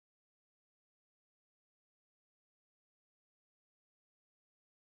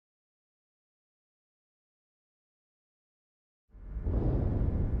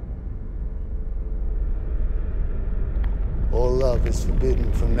All love is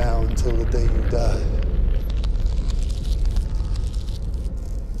forbidden from now until the day you die.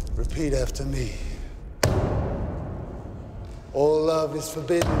 Repeat after me. All love is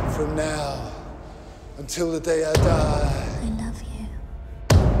forbidden from now until the day I die. I love you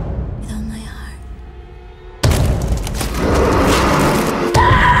with all my heart.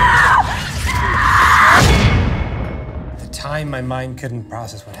 At the time, my mind couldn't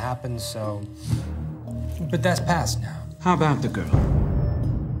process what happened, so... But that's past now. How about the girl?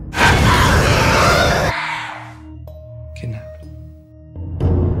 Kidnapped.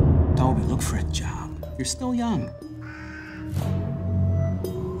 Toby, look for a job. You're still young.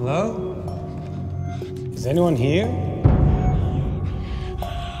 Hello? Is anyone here?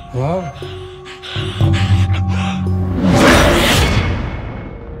 Hello?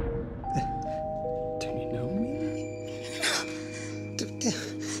 Don't you know me?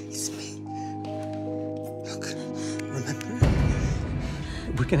 It's me. Look, remember?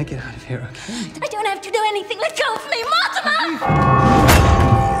 We're gonna get out of here, okay? I don't have to do anything. Let go of me, Mortimer!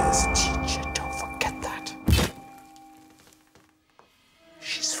 Yes, teacher, don't forget that.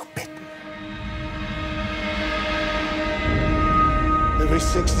 She's forbidden. Every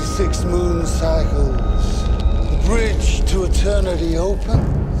 66 moon cycles, the bridge to eternity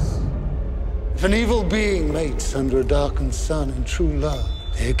opens. If an evil being mates under a darkened sun in true love,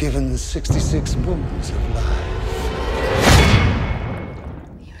 they are given the 66 moons of life.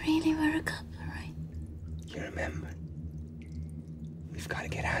 You really were a couple, right? You remember? We've got to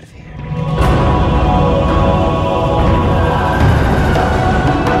get out of here.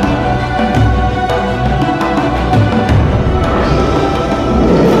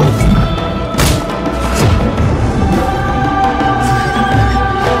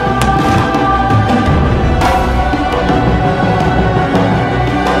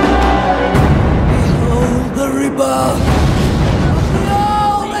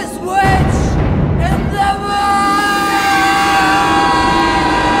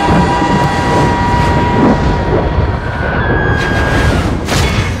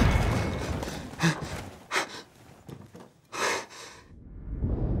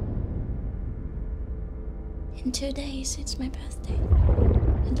 In 2 days, it's my birthday.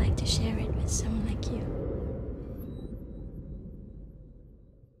 I'd like to share it with someone like you.